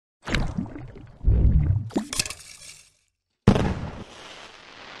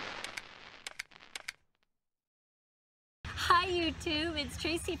YouTube, it's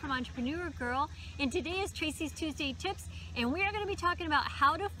Tracy from Entrepreneur Girl, and today is Tracy's Tuesday Tips, and we are going to be talking about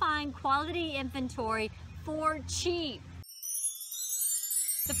how to find quality inventory for cheap.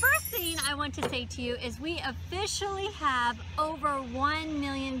 The first thing I want to say to you is we officially have over 1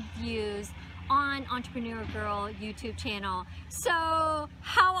 million views on Entrepreneur Girl YouTube channel. So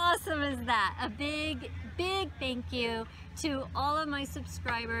how awesome is that? A big thank you to all of my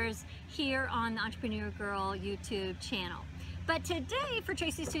subscribers here on the Entrepreneur Girl YouTube channel. But today for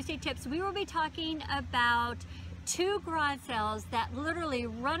Tracy's Tuesday Tips, we will be talking about 2 garage sales that literally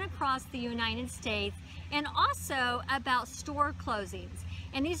run across the United States, and also about store closings.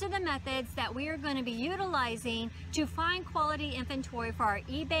 And these are the methods that we are going to be utilizing to find quality inventory for our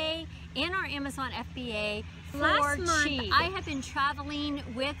eBay and our Amazon FBA for Last month, cheap. I have been traveling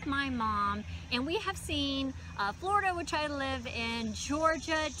with my mom, and we have seen Florida, which I live in,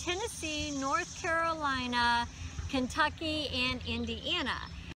 Georgia, Tennessee, North Carolina, Kentucky, and Indiana.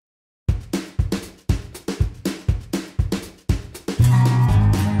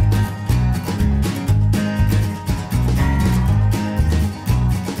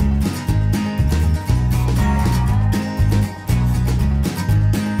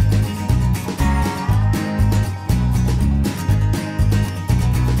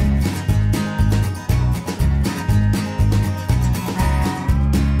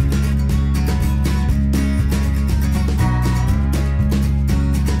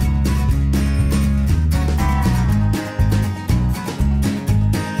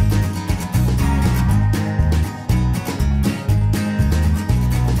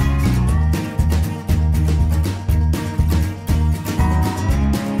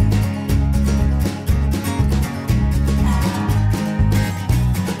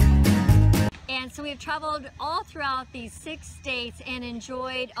 So we've traveled all throughout these 6 states and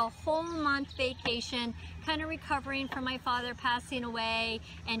enjoyed a whole month vacation, kind of recovering from my father passing away,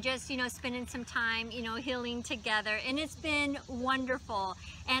 and just, spending some time, healing together. And it's been wonderful.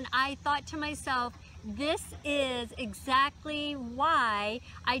 And I thought to myself, this is exactly why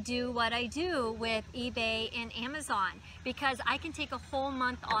I do what I do with eBay and Amazon, because I can take a whole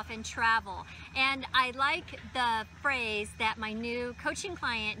month off and travel. And I like the phrase that my new coaching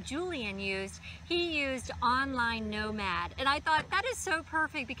client Julian used. He used online nomad, and I thought that is so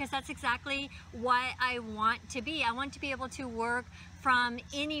perfect, because that's exactly what I want to be. I want to be able to work from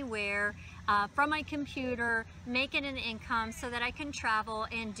anywhere, from my computer, making an income so that I can travel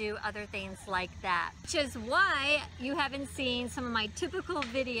and do other things like that. Which is why you haven't seen some of my typical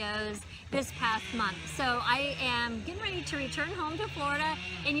videos this past month. So I am getting ready to return home to Florida,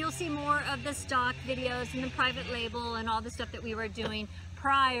 and you'll see more of the stock videos and the private label and all the stuff that we were doing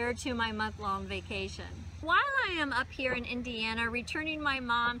prior to my month-long vacation. While I am up here in Indiana returning my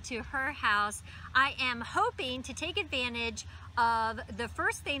mom to her house, I am hoping to take advantage of the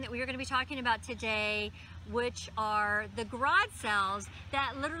first thing that we are going to be talking about today, which are the garage sales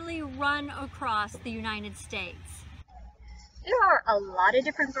that literally run across the United States. There are a lot of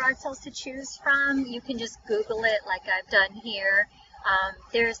different garage sales to choose from. You can just Google it like I've done here.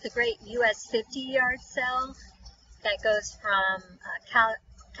 There's the great US 50 yard sale that goes from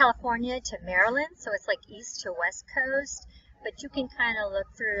California to Maryland, so it's like east to west coast, but you can kind of look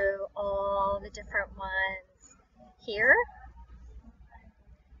through all the different ones here.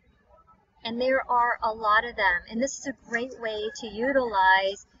 And there are a lot of them, and this is a great way to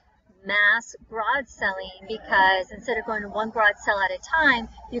utilize mass garage selling, because instead of going to one garage sale at a time,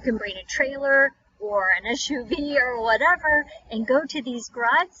 you can bring a trailer or an SUV or whatever and go to these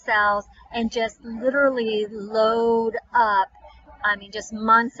garage sales and just literally load up, just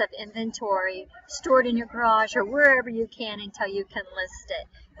months of inventory stored in your garage or wherever you can until you can list it.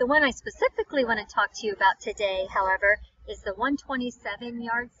 The one I specifically want to talk to you about today, however, is the 127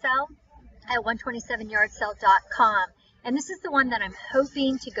 yard sale at 127yardsale.com. And this is the one that I'm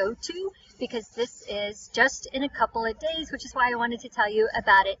hoping to go to, because this is just in a couple of days, which is why I wanted to tell you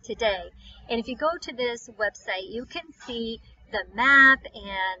about it today. And if you go to this website, you can see the map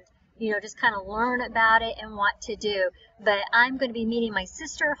and just kind of learn about it and what to do. But I'm going to be meeting my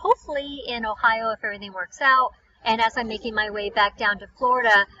sister, hopefully in Ohio if everything works out. And as I'm making my way back down to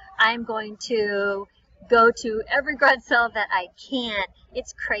Florida, I'm going to go to every garage sale that I can.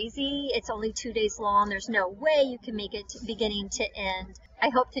 It's crazy. It's only 2 days long. There's no way you can make it beginning to end. I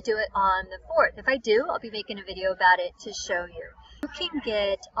hope to do it on the 4th. If I do, I'll be making a video about it to show you. You can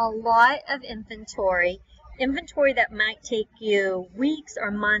get a lot of inventory that might take you weeks or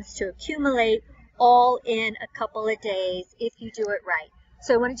months to accumulate, all in a couple of days if you do it right.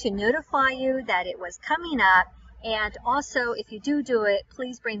 So I wanted to notify you that it was coming up. And also, if you do it,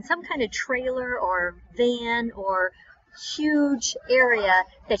 please bring some kind of trailer or van or huge area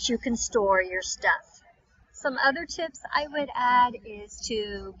that you can store your stuff. Some other tips I would add is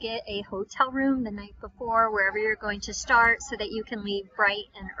to get a hotel room the night before wherever you're going to start so that you can leave bright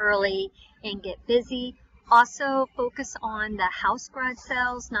and early and get busy. Also focus on the house garage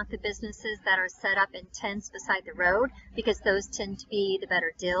sales, not the businesses that are set up in tents beside the road, because those tend to be the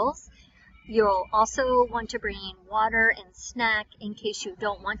better deals. You'll also want to bring water and snack in case you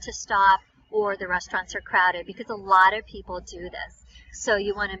don't want to stop or the restaurants are crowded, because a lot of people do this. So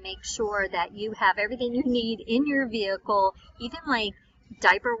you want to make sure that you have everything you need in your vehicle, even like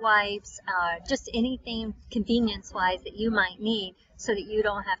diaper wipes, just anything convenience-wise that you might need, so that you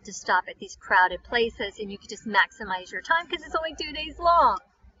don't have to stop at these crowded places and you can just maximize your time because it's only 2 days long.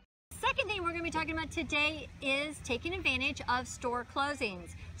 Second thing we're going to be talking about today is taking advantage of store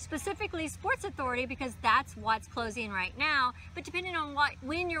closings, specifically Sports Authority, because that's what's closing right now. But depending on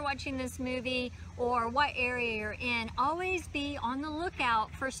when you're watching this movie or what area you're in, always be on the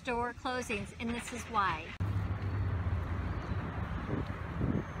lookout for store closings, and this is why.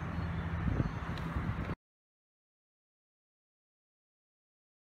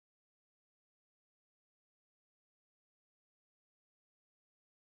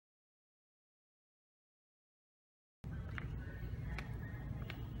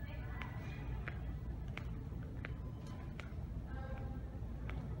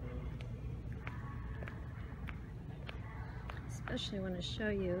 Especially want to show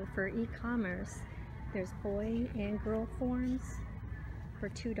you for e-commerce, there's boy and girl forms for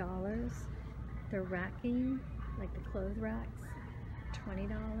 $2. They're racking, like the clothes racks,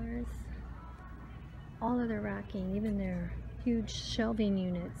 $20. All of their racking, even their huge shelving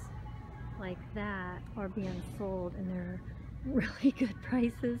units like that, are being sold, and they're really good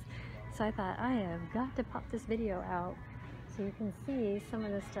prices. So I thought, I have got to pop this video out so you can see some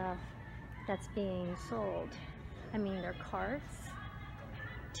of the stuff that's being sold. I mean, they're carts,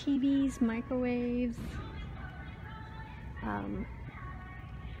 TVs, microwaves,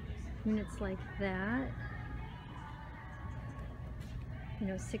 units like that, you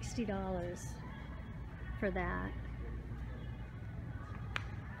know, $60 for that.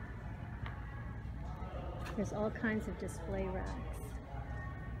 There's all kinds of display racks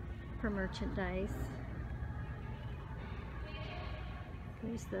for merchandise.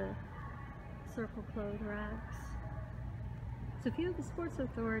 There's the circle clothes racks. So if you have the Sports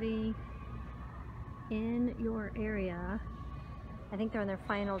Authority in your area, I think they're in their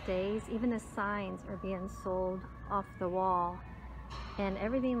final days. Even the signs are being sold off the wall, and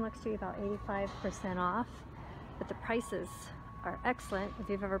everything looks to be about 85% off, but the prices are excellent if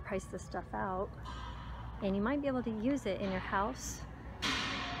you've ever priced this stuff out. And you might be able to use it in your house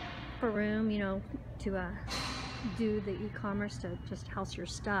for room, you know, to do the e-commerce, to just house your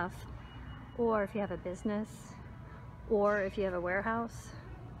stuff, or if you have a business, or if you have a warehouse.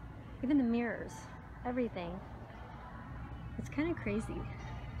 Even the mirrors, everything. It's kind of crazy.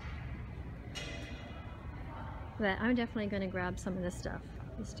 But I'm definitely going to grab some of this stuff.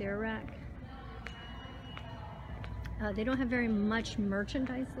 The stair rack. They don't have very much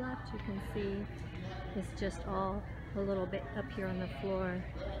merchandise left. You can see it's just all a little bit up here on the floor.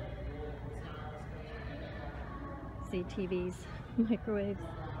 See, TVs, microwaves.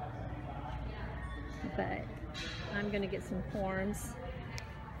 But I'm gonna get some forms,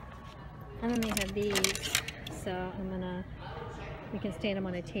 and then they have these, so we can stand them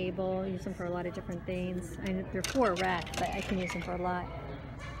on a table, use them for a lot of different things. They're for a rack, but I can use them for a lot.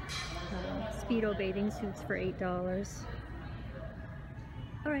 Speedo bathing suits for $8.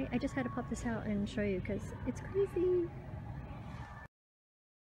 Alright, I just had to pop this out and show you because it's crazy.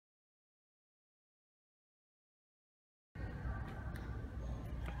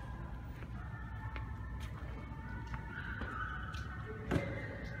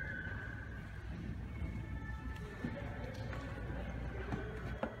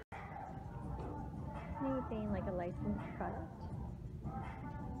 Anything like a licensed product.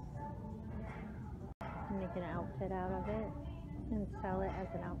 Make an outfit out of it and sell it as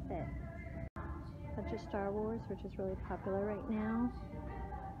an outfit. Bunch of Star Wars, which is really popular right now.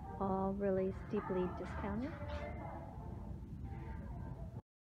 All really steeply discounted.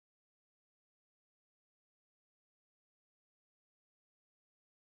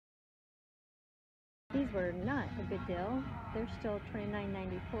 These were not a good deal. They're still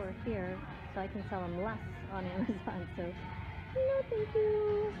 $29.94 here, so I can sell them less on Amazon. So, no thank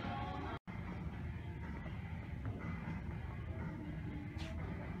you.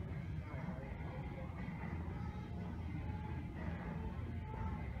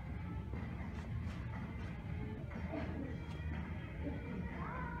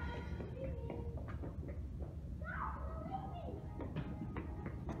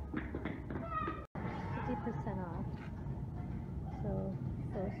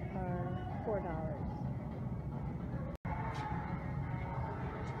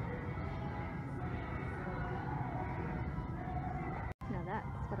 Now that's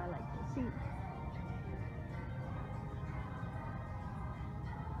what I like to see.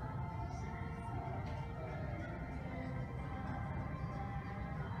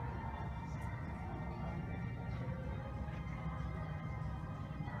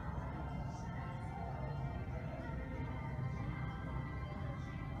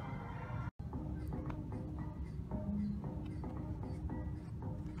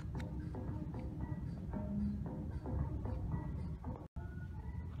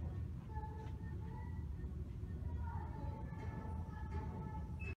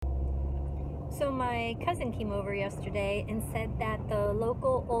 So my cousin came over yesterday and said that the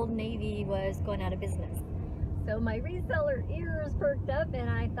local Old Navy was going out of business. So my reseller ears perked up and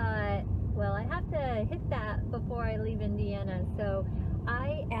I thought, well, I have to hit that before I leave Indiana. So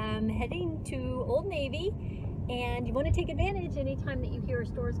I am heading to Old Navy, and you want to take advantage anytime that you hear a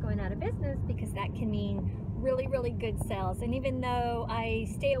store's going out of business, because that can mean really, really good sales. And even though I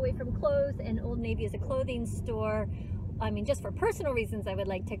stay away from clothes and Old Navy is a clothing store, I mean, just for personal reasons I would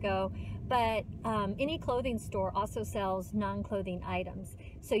like to go, but any clothing store also sells non-clothing items.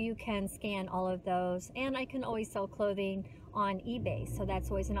 So you can scan all of those, and I can always sell clothing on eBay. So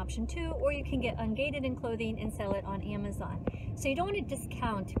that's always an option too, or you can get ungated in clothing and sell it on Amazon. So you don't want to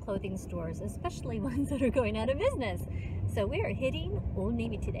discount clothing stores, especially ones that are going out of business. So we are hitting Old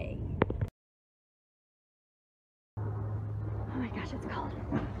Navy today. Oh my gosh, it's cold.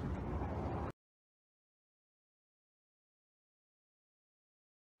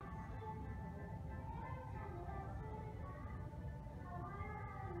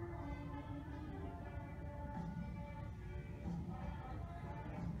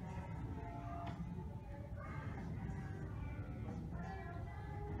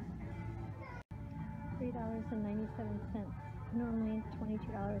 $3.97, normally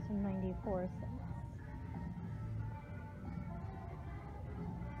 $22.94.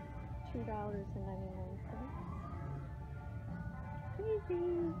 $2.99.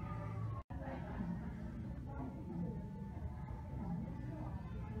 Crazy.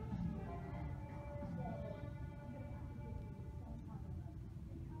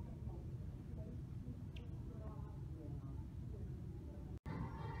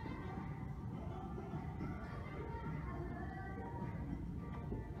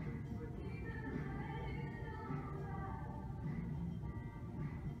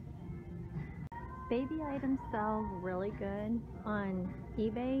 Baby items sell really good on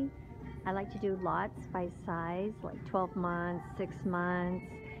eBay. I like to do lots by size, like 12 months, 6 months.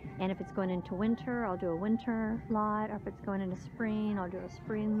 And if it's going into winter, I'll do a winter lot. Or if it's going into spring, I'll do a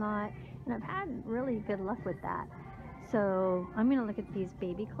spring lot. And I've had really good luck with that. So I'm gonna look at these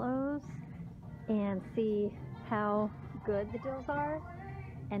baby clothes and see how good the deals are,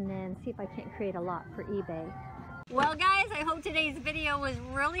 and then see if I can't create a lot for eBay. Well guys, I hope today's video was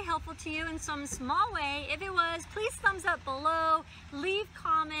really helpful to you in some small way. If it was, please thumbs up below, leave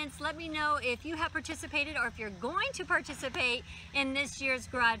comments, let me know if you have participated or if you're going to participate in this year's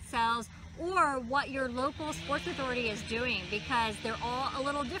garage sales, or what your local sports authority is doing, because they're all a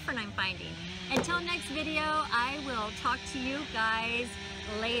little different, I'm finding. Until next video, I will talk to you guys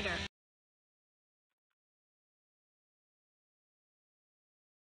later.